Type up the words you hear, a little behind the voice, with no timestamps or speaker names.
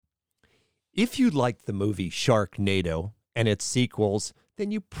If you like the movie Sharknado and its sequels,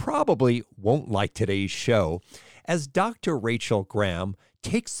 then you probably won't like today's show, as Dr. Rachel Graham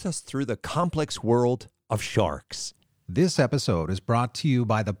takes us through the complex world of sharks. This episode is brought to you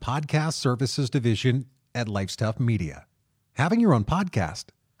by the Podcast Services Division at Lifestuff Media. Having your own podcast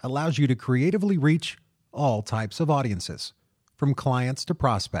allows you to creatively reach all types of audiences, from clients to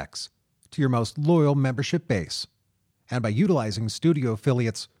prospects, to your most loyal membership base. And by utilizing studio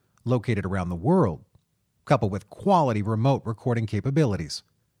affiliates located around the world, coupled with quality remote recording capabilities,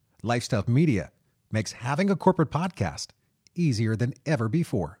 Lifestuff Media makes having a corporate podcast easier than ever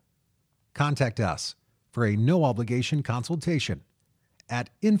before. Contact us for a no-obligation consultation at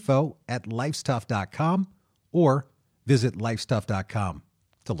info@lifestuff.com or visit lifestuff.com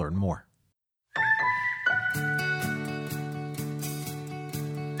to learn more.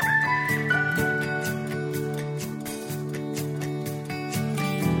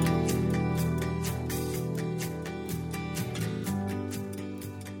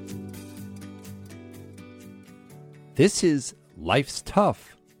 This is Life's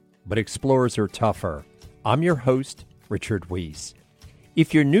Tough, but Explorers Are Tougher. I'm your host, Richard Weiss.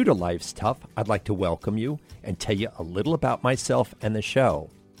 If you're new to Life's Tough, I'd like to welcome you and tell you a little about myself and the show.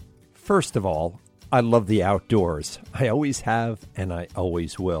 First of all, I love the outdoors. I always have, and I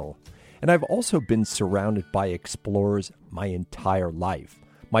always will. And I've also been surrounded by explorers my entire life.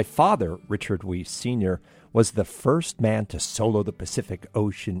 My father, Richard Weiss Sr., was the first man to solo the Pacific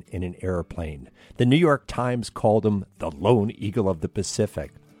Ocean in an airplane. The New York Times called him the Lone Eagle of the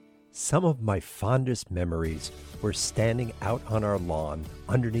Pacific. Some of my fondest memories were standing out on our lawn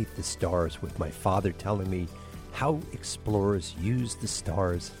underneath the stars with my father telling me how explorers use the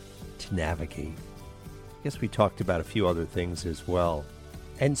stars to navigate. I guess we talked about a few other things as well.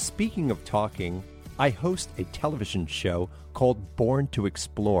 And speaking of talking, I host a television show called Born to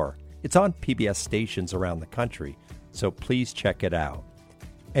Explore. It's on PBS stations around the country, so please check it out.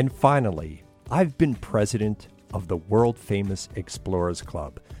 And finally, I've been president of the world-famous Explorers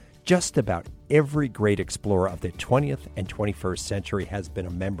Club. Just about every great explorer of the 20th and 21st century has been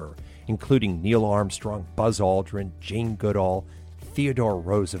a member, including Neil Armstrong, Buzz Aldrin, Jane Goodall, Theodore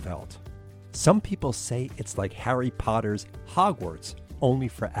Roosevelt. Some people say it's like Harry Potter's Hogwarts, only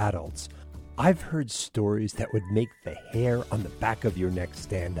for adults. I've heard stories that would make the hair on the back of your neck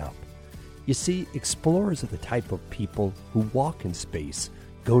stand up. You see, explorers are the type of people who walk in space,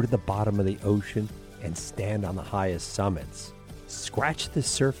 go to the bottom of the ocean, and stand on the highest summits. Scratch the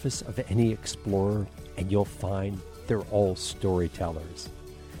surface of any explorer, and you'll find they're all storytellers.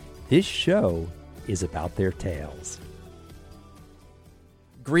 This show is about their tales.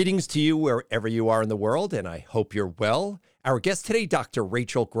 Greetings to you wherever you are in the world, and I hope you're well. Our guest today, Dr.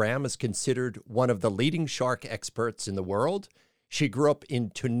 Rachel Graham, is considered one of the leading shark experts in the world. She grew up in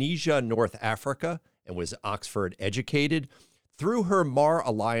Tunisia, North Africa, and was Oxford educated. Through her Mar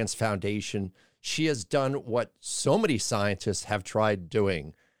Alliance Foundation, she has done what so many scientists have tried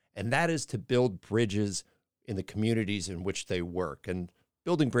doing, and that is to build bridges in the communities in which they work. And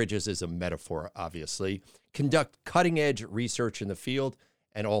building bridges is a metaphor, obviously. Conduct cutting-edge research in the field,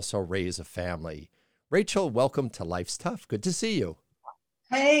 and also raise a family. Rachel, welcome to Life's Tough. Good to see you.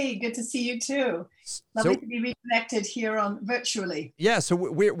 Hey, good to see you too. Lovely to be reconnected here on virtually. Yeah, so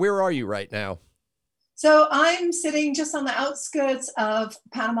where are you right now? So I'm sitting just on the outskirts of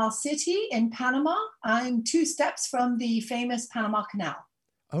Panama City in Panama. I'm 2 steps from the famous Panama Canal.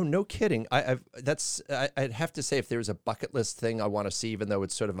 Oh, no kidding. I'd have to say, if there's a bucket list thing I want to see, even though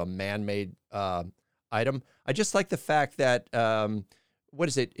it's sort of a man-made item, I just like the fact that, what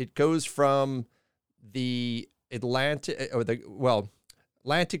is it? It goes from the Atlantic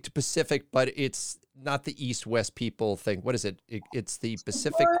to Pacific, but it's not the east-west people thing. What is it? It's the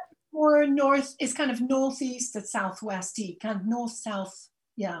Pacific. More north. It's kind of northeast to southwesty, kind of north-south.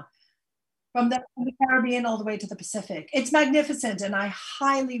 Yeah. From the Caribbean all the way to the Pacific. It's magnificent, and I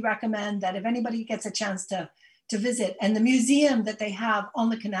highly recommend that if anybody gets a chance to visit. And the museum that they have on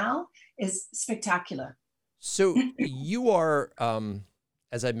the canal is spectacular. So you are,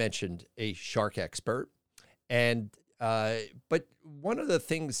 as I mentioned, a shark expert. And but one of the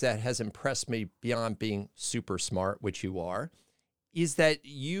things that has impressed me beyond being super smart, which you are, is that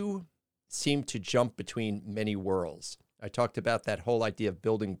you seem to jump between many worlds. I talked about that whole idea of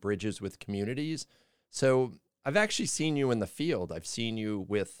building bridges with communities. So I've actually seen you in the field. I've seen you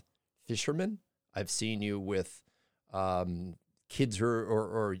with fishermen. I've seen you with kids who are,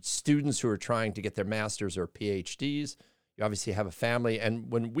 or students who are trying to get their masters or PhDs. You obviously have a family.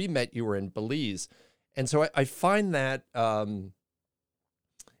 And when we met, you were in Belize. And so I find that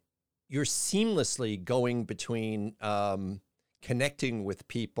you're seamlessly going between connecting with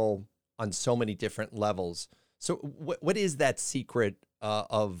people on so many different levels. So what is that secret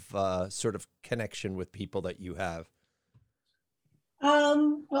of sort of connection with people that you have?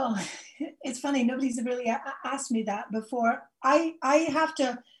 Well, it's funny. Nobody's really asked me that before. I really have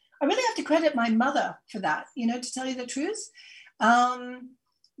to credit my mother for that, to tell you the truth.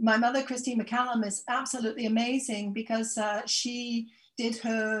 My mother, Christine McCallum, is absolutely amazing because she did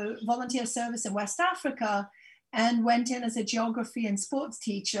her volunteer service in West Africa and went in as a geography and sports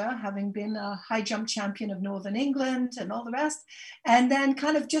teacher, having been a high jump champion of Northern England and all the rest, and then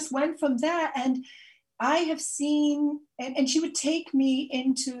kind of just went from there. And I have seen, and she would take me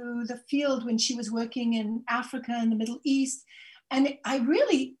into the field when she was working in Africa and the Middle East. And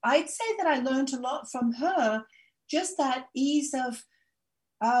I'd say that I learned a lot from her, just that ease of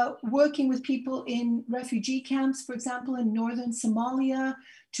working with people in refugee camps, for example, in northern Somalia,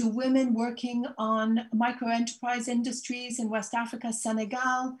 to women working on micro-enterprise industries in West Africa,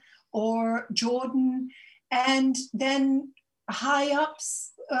 Senegal, or Jordan, and then high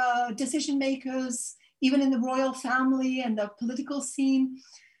ups, decision makers, even in the royal family and the political scene.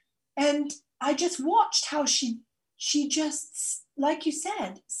 And I just watched how she just, like you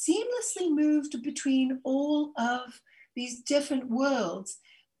said, seamlessly moved between all of these different worlds,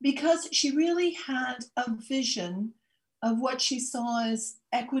 because she really had a vision of what she saw as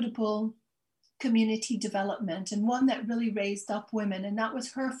equitable community development, and one that really raised up women, and that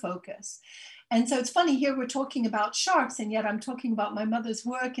was her focus. And so it's funny, here we're talking about sharks, and yet I'm talking about my mother's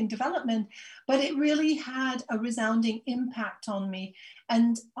work and development, but it really had a resounding impact on me.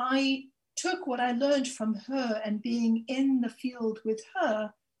 And I took what I learned from her and being in the field with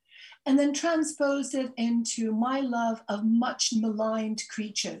her, and then transposed it into my love of much maligned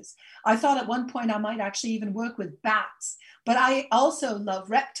creatures. I thought at one point I might actually even work with bats, but I also love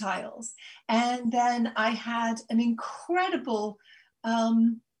reptiles. And then I had an incredible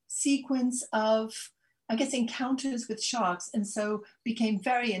sequence of, I guess, encounters with sharks, and so became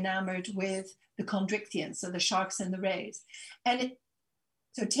very enamored with the chondrichthyans, so the sharks and the rays. And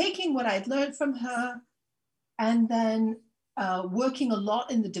so taking what I'd learned from her, and then working a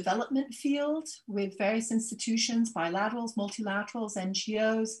lot in the development field with various institutions, bilaterals, multilaterals,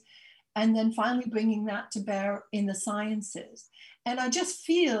 NGOs, and then finally bringing that to bear in the sciences. And I just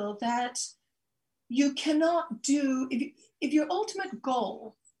feel that you cannot do, if your ultimate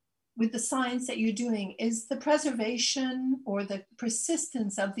goal with the science that you're doing is the preservation or the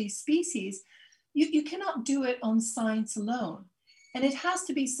persistence of these species, you cannot do it on science alone. And it has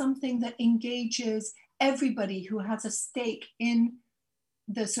to be something that engages everybody who has a stake in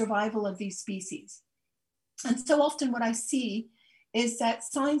the survival of these species. And so often what I see is that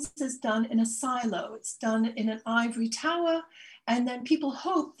science is done in a silo. It's done in an ivory tower, and then people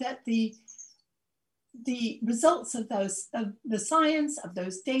hope that the results of the science, of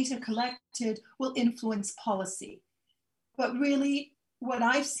those data collected, will influence policy. But really, what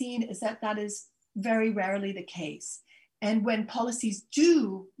I've seen is that that is very rarely the case. And when policies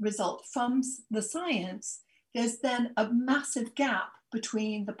do result from the science, there's then a massive gap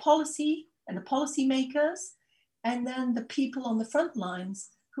between the policy and the policymakers, and then the people on the front lines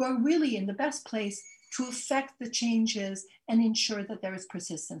who are really in the best place to affect the changes and ensure that there is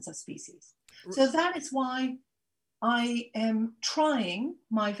persistence of species. So that is why I am trying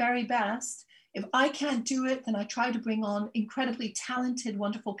my very best. If I can't do it, then I try to bring on incredibly talented,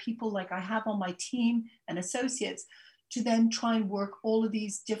 wonderful people like I have on my team and associates, to then try and work all of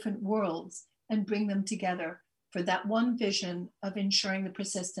these different worlds and bring them together for that one vision of ensuring the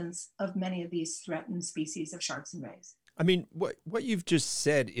persistence of many of these threatened species of sharks and rays. I mean, what you've just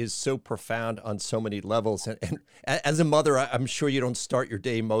said is so profound on so many levels. And as a mother, I'm sure you don't start your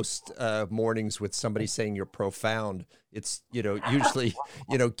day most mornings with somebody saying you're profound. It's, usually,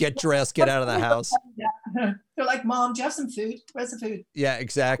 get dressed, get out of the house. Yeah. They're like, Mom, do you have some food? Where's the food? Yeah,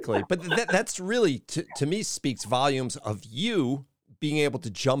 exactly. But that's really, to me, speaks volumes of you being able to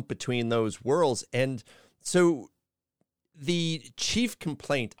jump between those worlds. And so the chief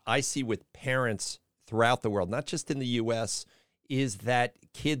complaint I see with parents throughout the world, not just in the US, is that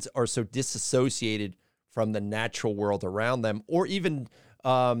kids are so disassociated from the natural world around them, or even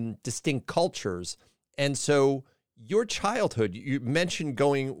distinct cultures. And so your childhood, you mentioned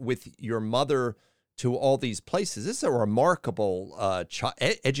going with your mother to all these places. This is a remarkable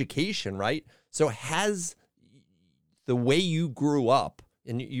education, right? So has the way you grew up,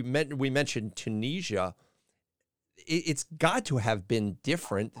 and we mentioned Tunisia, it's got to have been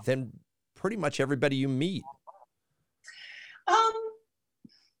different than pretty much everybody you meet.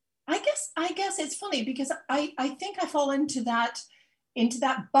 I guess it's funny because I think I fall into that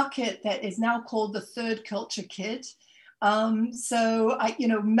bucket that is now called the third culture kid. So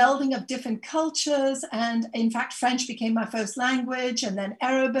melding of different cultures, and in fact, French became my first language, and then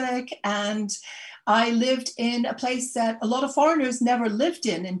Arabic. And I lived in a place that a lot of foreigners never lived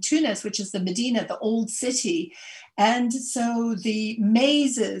in Tunis, which is the Medina, the old city. And so the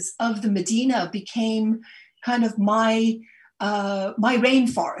mazes of the Medina became kind of my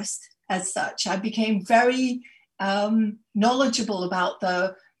rainforest as such. I became very knowledgeable about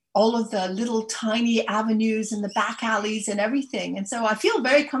all of the little tiny avenues and the back alleys and everything. And so I feel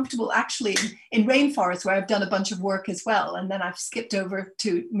very comfortable actually in rainforest, where I've done a bunch of work as well. And then I've skipped over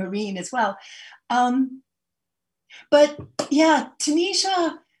to marine as well. But yeah,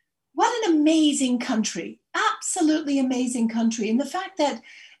 Tunisia, what an amazing country, absolutely amazing country. And the fact that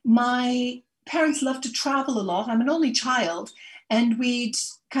my parents love to travel a lot. I'm an only child, and we'd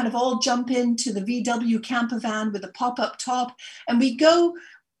kind of all jump into the VW camper van with a pop-up top, and we go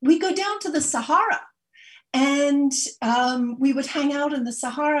down to the Sahara, and we would hang out in the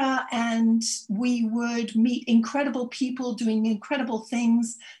Sahara, and we would meet incredible people doing incredible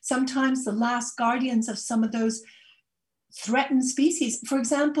things, sometimes the last guardians of some of those threatened species. For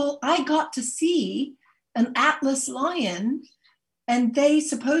example, I got to see an Atlas lion, and they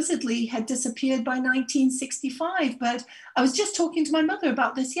supposedly had disappeared by 1965. But I was just talking to my mother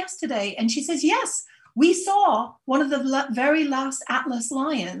about this yesterday, and she says, yes, we saw one of the very last Atlas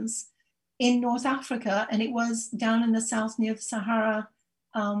lions in North Africa, and it was down in the south near the Sahara,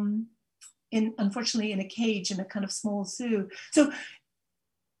 unfortunately in a cage in a kind of small zoo. So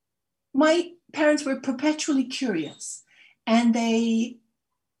my parents were perpetually curious, and they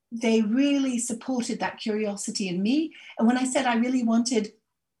really supported that curiosity in me. And when I said I really wanted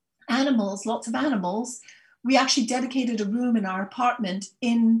animals, lots of animals, we actually dedicated a room in our apartment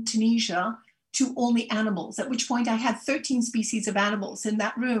in Tunisia to only animals, at which point I had 13 species of animals in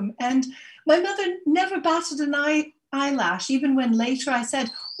that room. And my mother never batted an eyelash, even when later I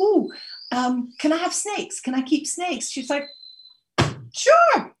said, can I have snakes? Can I keep snakes? She's like,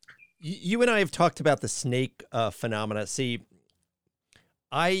 sure. You and I have talked about the snake phenomena. See,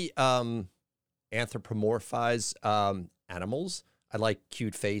 I anthropomorphize animals. I like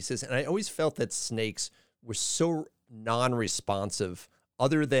cute faces. And I always felt that snakes were so non-responsive,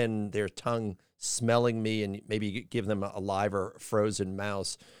 other than their tongue smelling me and maybe give them a live or frozen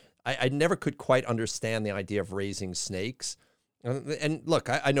mouse. I never could quite understand the idea of raising snakes. And look,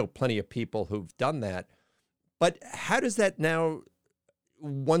 I know plenty of people who've done that. But how does that now,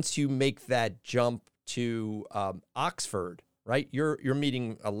 once you make that jump to Oxford, right? You're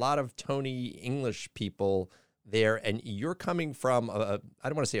meeting a lot of Tony English people there, and you're coming from I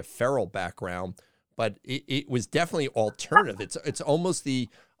don't want to say a feral background, but it was definitely alternative. It's almost the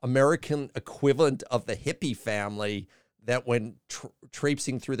American equivalent of the hippie family that went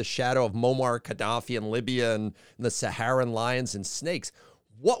traipsing through the shadow of Muammar Gaddafi in Libya and the Saharan lions and snakes.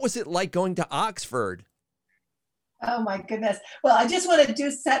 What was it like going to Oxford? Oh my goodness. Well, I just want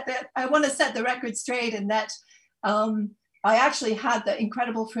to set the record straight in that I actually had the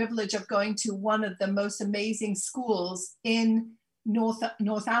incredible privilege of going to one of the most amazing schools in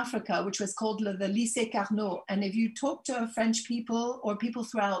North Africa, which was called the Lycée Carnot. And if you talk to French people or people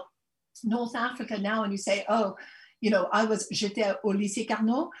throughout North Africa now, and you say, j'étais au Lycée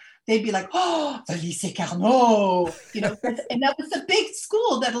Carnot, they'd be like, oh, the Lycée Carnot, and that was the big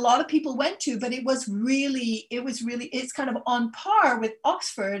school that a lot of people went to, but it's kind of on par with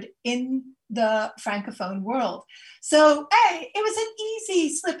Oxford in the Francophone world. So, hey, it was an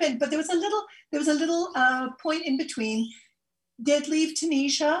easy slip in, but there was a little point in between. Did leave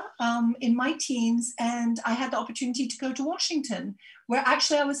Tunisia in my teens, and I had the opportunity to go to Washington, where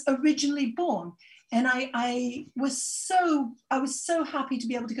actually I was originally born. And I was so happy to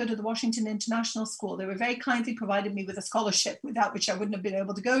be able to go to the Washington International School. They were very kindly provided me with a scholarship, without which I wouldn't have been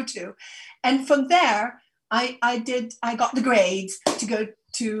able to go to. And from there, I got the grades to go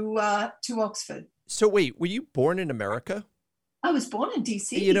to Oxford. So wait, were you born in America? I was born in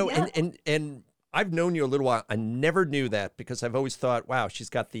DC. Yeah. and I've known you a little while. I never knew that, because I've always thought, wow, she's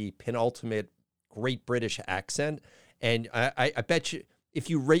got the penultimate great British accent. And I bet you, if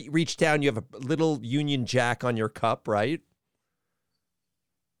you reach down, you have a little Union Jack on your cup, right?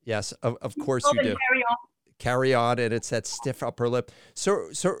 Yes, of course you do. Carry on, and it's that stiff upper lip. So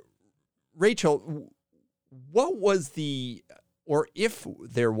Rachel, what was or if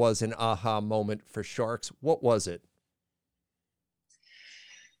there was an aha moment for sharks, what was it?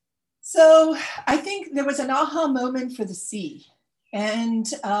 So I think there was an aha moment for the sea. And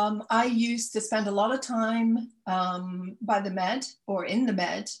I used to spend a lot of time by the Med, or in the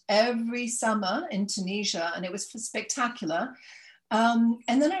Med, every summer in Tunisia, and it was spectacular. And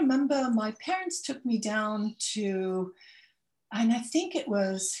then I remember my parents took me down to, and I think it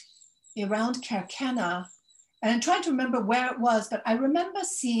was around Carcana, and I'm trying to remember where it was, but I remember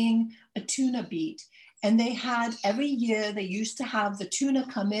seeing a tuna beat. And they had, every year, they used to have the tuna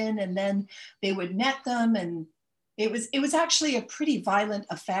come in and then they would net them. And it was actually a pretty violent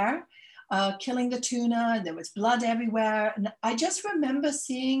affair, killing the tuna, and there was blood everywhere. And I just remember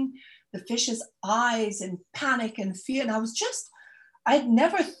seeing the fish's eyes and panic and fear. And I had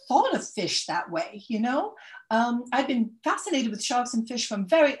never thought of fish that way, you know? I'd been fascinated with sharks and fish from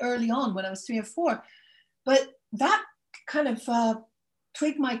very early on when I was 3 or 4. But that kind of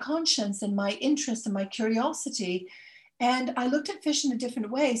twigged my conscience and my interest and my curiosity. And I looked at fish in a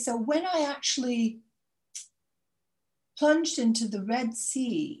different way. So when I actually plunged into the Red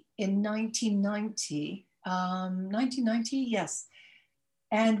Sea in 1990, yes,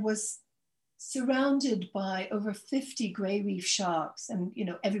 and was surrounded by over 50 gray reef sharks. And, you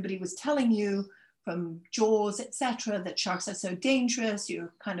know, everybody was telling you from Jaws, etc., that sharks are so dangerous.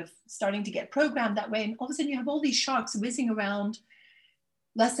 You're kind of starting to get programmed that way. And all of a sudden you have all these sharks whizzing around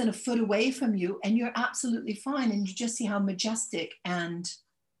less than a foot away from you, and you're absolutely fine. And you just see how majestic and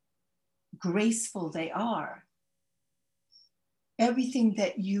graceful they are. Everything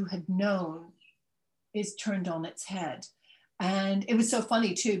that you had known is turned on its head. And it was so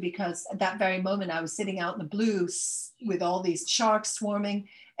funny too, because at that very moment I was sitting out in the blue with all these sharks swarming,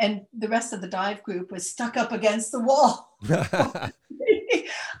 and the rest of the dive group was stuck up against the wall. I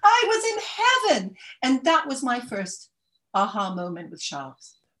was in heaven. And that was my first aha moment with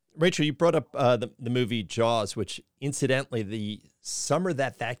sharks. Rachel, you brought up the movie Jaws, which incidentally, the summer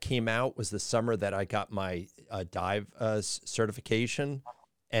that came out was the summer that I got my dive certification.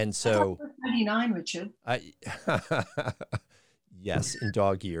 And so 99, Richard. Yes, in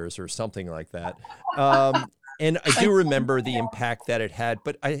dog years or something like that. And I do remember the impact that it had,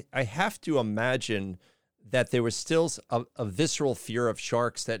 but I have to imagine that there was still a visceral fear of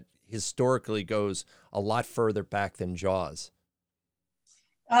sharks that historically goes a lot further back than Jaws.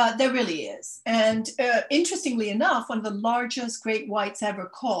 There really is. And interestingly enough, one of the largest great whites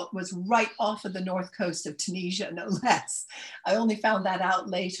ever caught was right off of the north coast of Tunisia, no less. I only found that out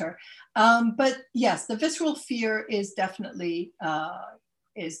later. But yes, the visceral fear is definitely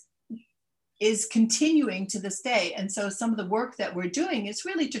is continuing to this day. And so some of the work that we're doing is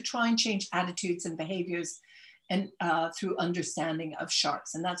really to try and change attitudes and behaviors and through understanding of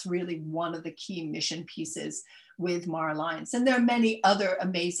sharks. And that's really one of the key mission pieces with Mara Alliance. And there are many other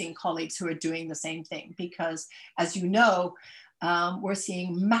amazing colleagues who are doing the same thing, because as you know, we're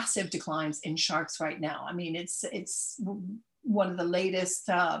seeing massive declines in sharks right now. I mean, it's one of the latest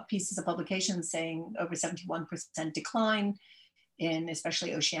pieces of publications saying over 71% decline in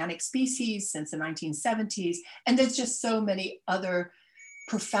especially oceanic species since the 1970s. And there's just so many other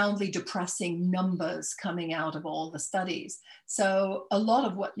profoundly depressing numbers coming out of all the studies. So a lot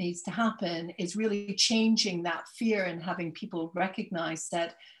of what needs to happen is really changing that fear and having people recognize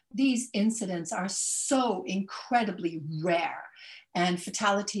that these incidents are so incredibly rare, and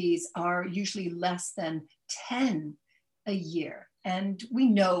fatalities are usually less than 10 a year. And we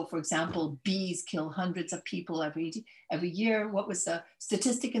know, for example, bees kill hundreds of people every year. What was the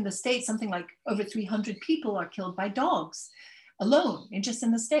statistic in the States? Something like over 300 people are killed by dogs alone, just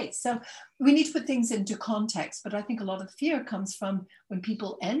in the States. So we need to put things into context. But I think a lot of fear comes from when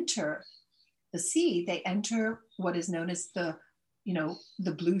people enter the sea, they enter what is known as the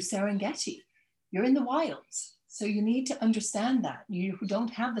blue Serengeti. You're in the wilds. So you need to understand that. You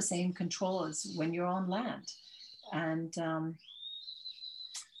don't have the same control as when you're on land. And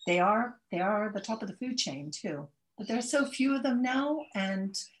they are the top of the food chain too. But there are so few of them now,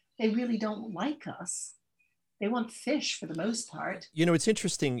 and they really don't like us. They want fish for the most part. You know, it's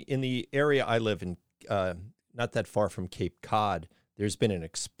interesting, in the area I live in, not that far from Cape Cod, there's been an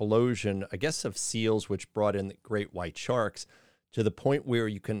explosion, I guess, of seals, which brought in the great white sharks, to the point where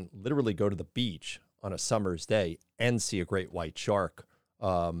you can literally go to the beach on a summer's day and see a great white shark,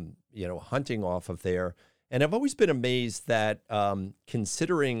 hunting off of there. And I've always been amazed that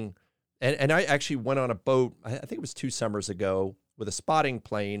considering, and I actually went on a boat, I think it was 2 summers ago, with a spotting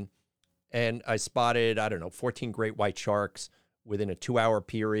plane, and I spotted, 14 great white sharks within a 2-hour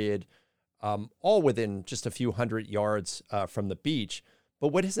period, all within just a few hundred yards from the beach. But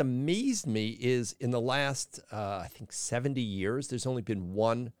what has amazed me is in the last, 70 years, there's only been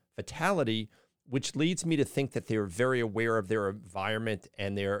one fatality, which leads me to think that they're very aware of their environment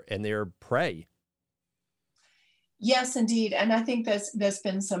and their prey. Yes, indeed. And I think there's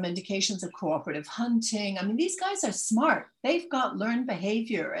been some indications of cooperative hunting. I mean, these guys are smart. They've got learned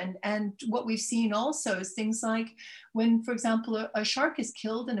behavior. And what we've seen also is things like when, for example, a shark is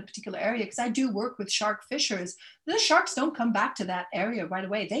killed in a particular area, because I do work with shark fishers, the sharks don't come back to that area right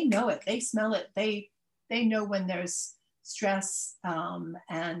away. They know it, they smell it, they know when there's stress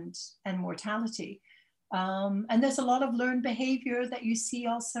and mortality. And there's a lot of learned behavior that you see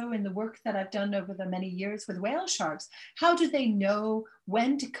also in the work that I've done over the many years with whale sharks. How do they know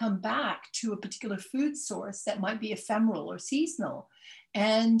when to come back to a particular food source that might be ephemeral or seasonal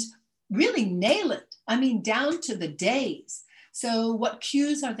and really nail it? I mean, down to the days. So what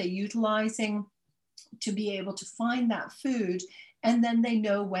cues are they utilizing to be able to find that food? And then they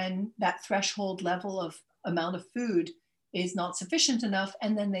know when that threshold level of amount of food is not sufficient enough,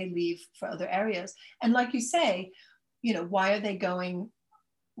 and then they leave for other areas. And like you say, why are they going,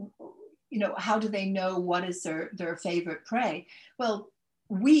 how do they know what is their favorite prey? Well,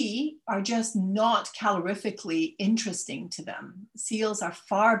 we are just not calorifically interesting to them. Seals are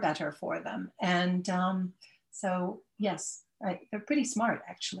far better for them. And so, yes, they're pretty smart,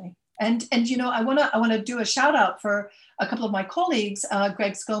 actually. And I want to do a shout out for a couple of my colleagues,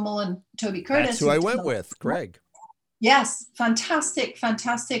 Greg Scommel and Toby Curtis. That's who I went with, Greg. Yes, fantastic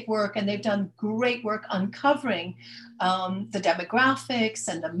work. And they've done great work uncovering the demographics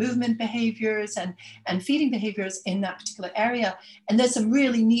and the movement behaviors and feeding behaviors in that particular area. And there's some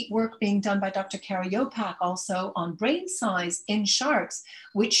really neat work being done by Dr. Kara Jopak also on brain size in sharks,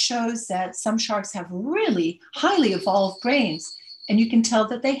 which shows that some sharks have really highly evolved brains. And you can tell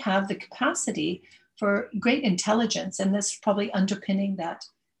that they have the capacity for great intelligence. And this is probably underpinning that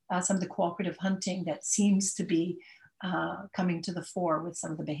some of the cooperative hunting that seems to be coming to the fore with some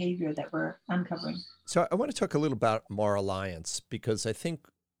of the behavior that we're uncovering. So I want to talk a little about Mar Alliance, because I think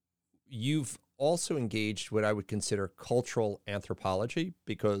you've also engaged what I would consider cultural anthropology,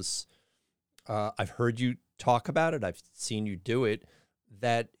 because I've heard you talk about it, I've seen you do it,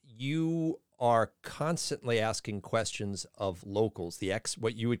 that you are constantly asking questions of locals,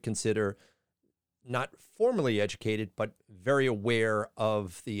 what you would consider not formally educated, but very aware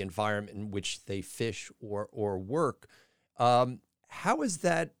of the environment in which they fish or work. How is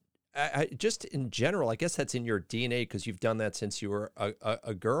that, just in general, I guess that's in your DNA because you've done that since you were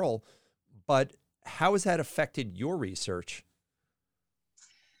a girl, but how has that affected your research?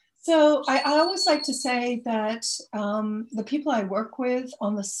 So I always like to say that the people I work with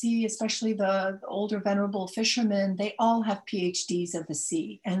on the sea, especially the older venerable fishermen, they all have PhDs of the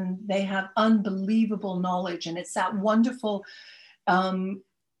sea, and they have unbelievable knowledge. And it's that wonderful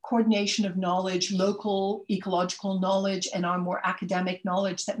coordination of knowledge, local ecological knowledge, and our more academic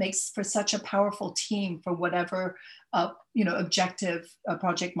knowledge that makes for such a powerful team for whatever objective a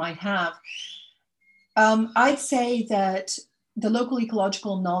project might have. I'd say that the local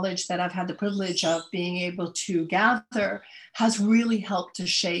ecological knowledge that I've had the privilege of being able to gather has really helped to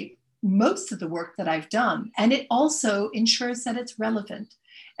shape most of the work that I've done. And it also ensures that it's relevant.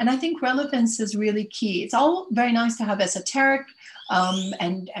 And I think relevance is really key. It's all very nice to have esoteric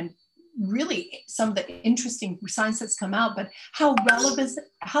and really some of the interesting science that's come out, but how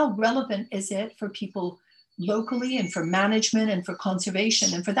relevant is it for people locally and for management and for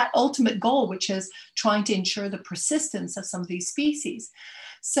conservation and for that ultimate goal, which is trying to ensure the persistence of some of these species.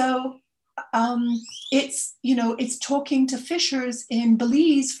 So it's talking to fishers in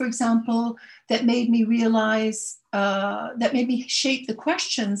Belize, for example, that made me realize, that made me shape the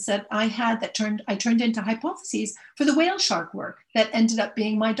questions that I had that I turned into hypotheses for the whale shark work that ended up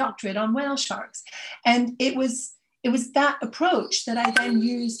being my doctorate on whale sharks. And it was that approach that I then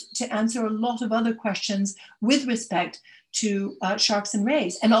used to answer a lot of other questions with respect to sharks and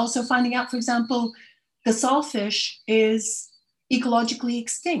rays. And also finding out, for example, the sawfish is ecologically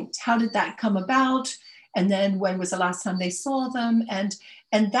extinct. How did that come about? And then when was the last time they saw them? And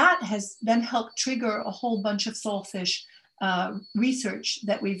that has then helped trigger a whole bunch of sawfish research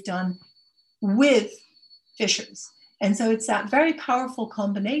that we've done with fishers. And so it's that very powerful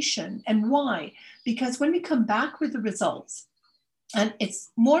combination. And why? Because when we come back with the results, and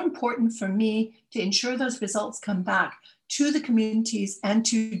it's more important for me to ensure those results come back to the communities and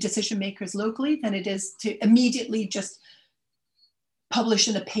to decision makers locally than it is to immediately just publish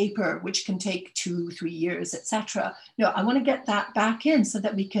in a paper, which can take 2-3 years, etc. No, I want to get that back in so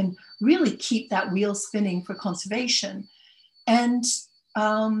that we can really keep that wheel spinning for conservation. And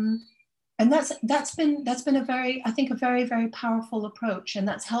that's been a very, I think, a very, very powerful approach. And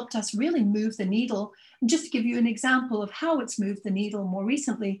that's helped us really move the needle. And just to give you an example of how it's moved the needle more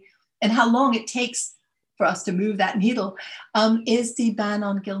recently and how long it takes for us to move that needle, is the ban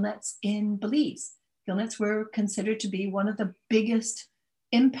on gill nets in Belize. gillnets were considered to be one of the biggest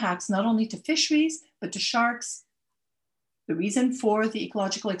impacts, not only to fisheries, but to sharks. The reason for the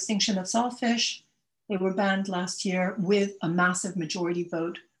ecological extinction of sawfish, they were banned last year with a massive majority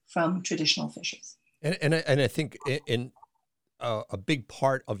vote from traditional fishers. And I think in a big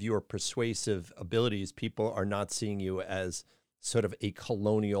part of your persuasive abilities, people are not seeing you as sort of a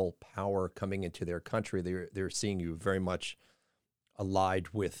colonial power coming into their country. They're seeing you very much allied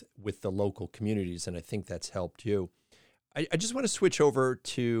with the local communities, and I think that's helped you. I just want to switch over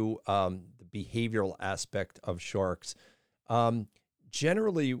to the behavioral aspect of sharks.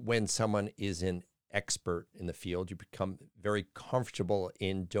 Generally, when someone is an expert in the field, you become very comfortable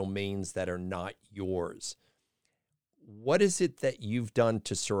in domains that are not yours. What is it that you've done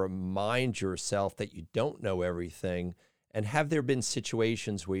to sort of remind yourself that you don't know everything? And have there been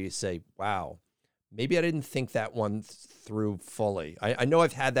situations where you say, wow, maybe I didn't think that one through fully? I know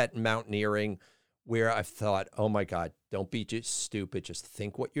I've had that in mountaineering where I've thought, oh my God, don't be just stupid. Just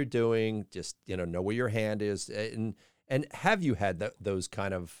think what you're doing. Just, know where your hand is. And have you had those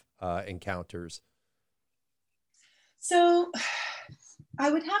kind of encounters? So I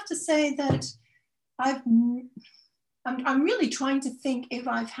would have to say that I'm really trying to think if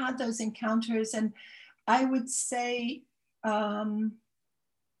I've had those encounters, and I would say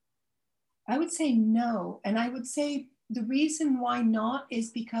no. And I would say the reason why not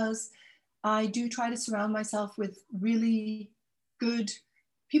is because I do try to surround myself with really good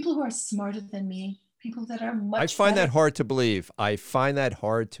people who are smarter than me, people that are much I find better. that hard to believe.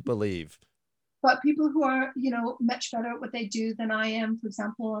 But people who are, much better at what they do than I am, for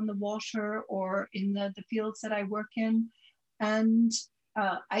example, on the water or in the fields that I work in. And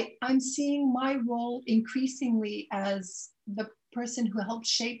I'm seeing my role increasingly as the person who helps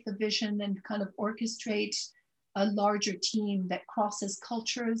shape the vision and kind of orchestrate a larger team that crosses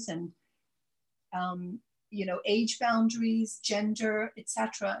cultures and, age boundaries, gender,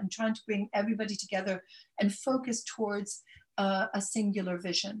 etc., and trying to bring everybody together and focus towards a singular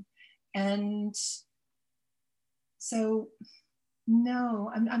vision. And so, no,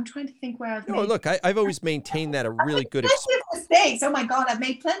 I'm trying to think where I've made... look, I've always maintained that a really good mistakes. Oh my God, I've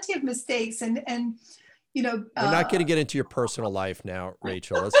made plenty of mistakes, and we're not going to get into your personal life now,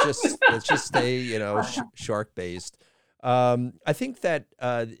 Rachel. Let's just stay, shark based. I think that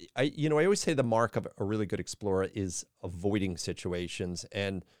I always say the mark of a really good explorer is avoiding situations.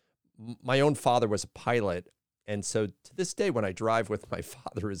 And my own father was a pilot. And so to this day, when I drive with my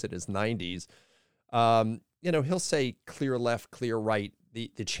father, who's in his 90s, he'll say clear left, clear right, the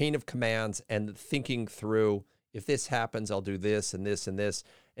chain of commands, and thinking through, if this happens, I'll do this and this and this.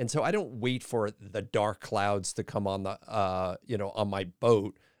 And so I don't wait for the dark clouds to come on the, on my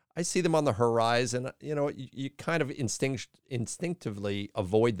boat. I see them on the horizon. You kind of instinctively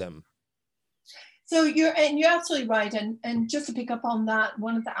avoid them. So you're absolutely right. And just to pick up on that,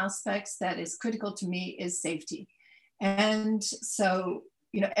 one of the aspects that is critical to me is safety. And so,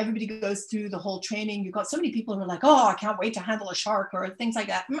 everybody goes through the whole training. You've got so many people who are like, oh, I can't wait to handle a shark or things like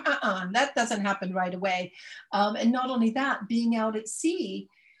that. That doesn't happen right away. And not only that, being out at sea,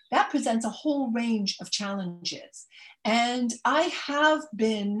 that presents a whole range of challenges. And I have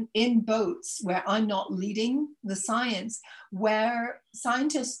been in boats where I'm not leading the science, where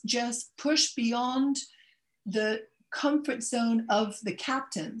scientists just push beyond the comfort zone of the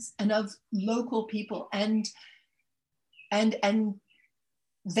captains and of local people. And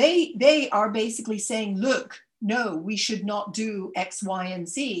they are basically saying, look, no, we should not do X, Y, and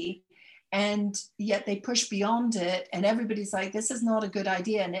Z. And yet they push beyond it, and everybody's like, this is not a good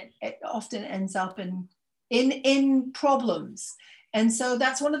idea. And it often ends up in problems. And so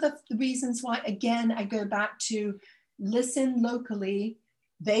that's one of the reasons why, again, I go back to listen locally.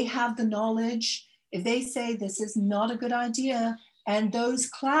 They have the knowledge. If they say this is not a good idea, and those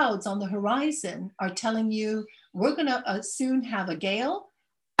clouds on the horizon are telling you, we're going to soon have a gale,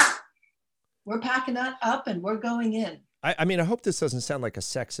 we're packing that up and we're going in. I mean, I hope this doesn't sound like a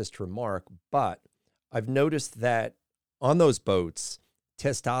sexist remark, but I've noticed that on those boats,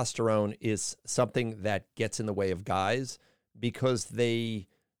 testosterone is something that gets in the way of guys because they,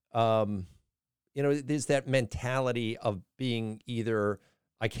 there's that mentality of being either,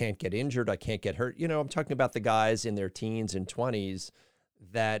 I can't get injured, I can't get hurt. I'm talking about the guys in their teens and 20s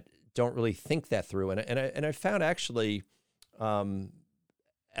that don't really think that through. And I found actually,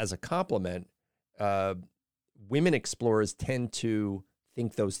 as a compliment, women explorers tend to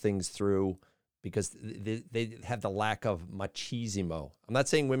think those things through because they have the lack of machismo. I'm not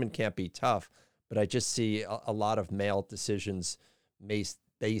saying women can't be tough, but I just see a lot of male decisions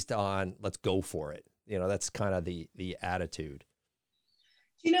based on let's go for it. That's kind of the attitude.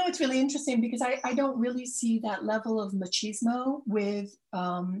 You know, it's really interesting because I don't really see that level of machismo with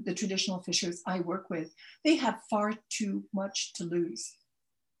the traditional fishers I work with. They have far too much to lose.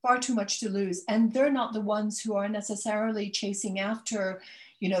 Far too much to lose. And they're not the ones who are necessarily chasing after,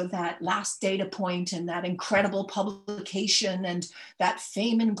 you know, that last data point and that incredible publication and that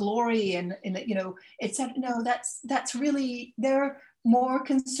fame and glory. And you know, it's no, that's really, they're more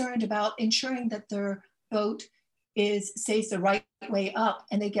concerned about ensuring that their boat stays the right way up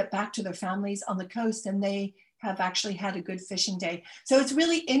and they get back to their families on the coast and they have actually had a good fishing day. So it's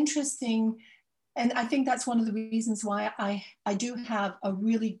really interesting. And I think that's one of the reasons why I do have a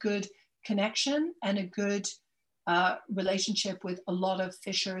really good connection and a good relationship with a lot of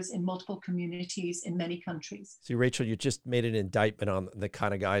fishers in multiple communities in many countries. See, Rachel, you just made an indictment on the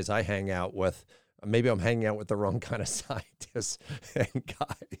kind of guys I hang out with. Maybe I'm hanging out with the wrong kind of scientists and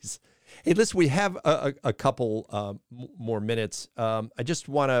guys. Hey, listen, we have a couple more minutes. I just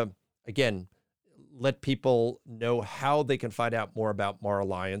want to, again, let people know how they can find out more about Mar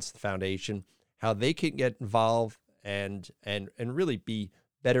Alliance, the foundation, how they can get involved and really be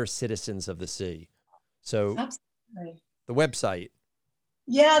better citizens of the sea. So absolutely. The website.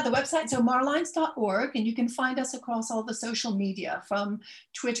 Yeah, the website, so maralliance.org, and you can find us across all the social media from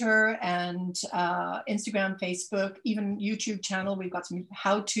Twitter and Instagram, Facebook, even YouTube channel. We've got some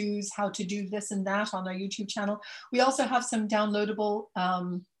how-tos, how to do this and that on our YouTube channel. We also have some downloadable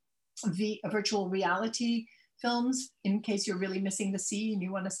virtual reality films in case you're really missing the sea and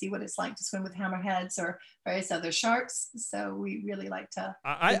you want to see what it's like to swim with hammerheads or various other sharks. So we really like to.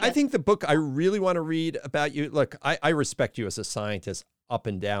 I think the book I really want to read about you, look, I respect you as a scientist up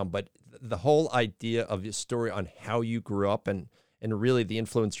and down, but the whole idea of your story on how you grew up and really the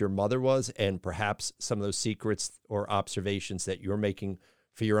influence your mother was, and perhaps some of those secrets or observations that you're making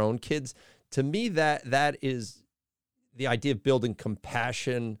for your own kids, to me, that is the idea of building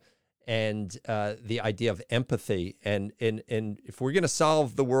compassion and the idea of empathy. And if we're going to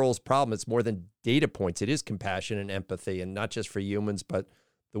solve the world's problem, it's more than data points. It is compassion and empathy, and not just for humans, but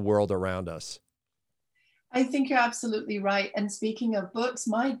the world around us. I think you're absolutely right. And speaking of books,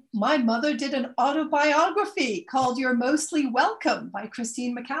 my mother did an autobiography called You're Mostly Welcome by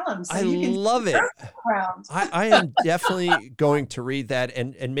Christine McCallum. So I love it. I am definitely going to read that.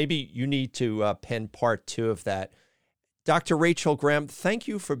 And maybe you need to pen part 2 of that. Dr. Rachel Graham, thank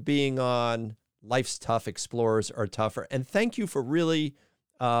you for being on Life's Tough, Explorers Are Tougher. And thank you for really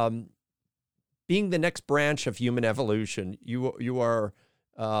being the next branch of human evolution. You are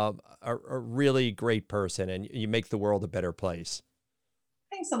a really great person, and you make the world a better place.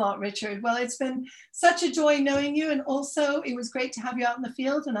 Thanks a lot, Richard. Well, it's been such a joy knowing you, and also it was great to have you out in the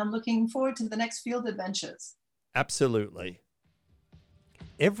field, and I'm looking forward to the next field adventures. Absolutely.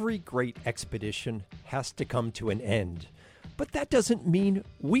 Every great expedition has to come to an end, but that doesn't mean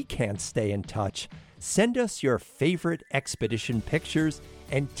we can't stay in touch. Send us your favorite expedition pictures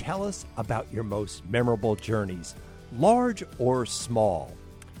and tell us about your most memorable journeys, large or small.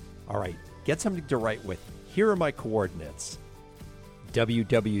 All right, get something to write with. Here are my coordinates.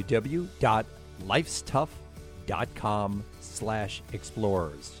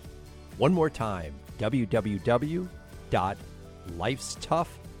 www.lifestuff.com/explorers. One more time,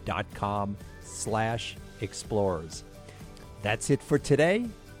 www.lifestuff.com/explorers. That's it for today.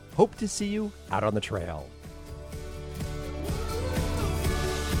 Hope to see you out on the trail.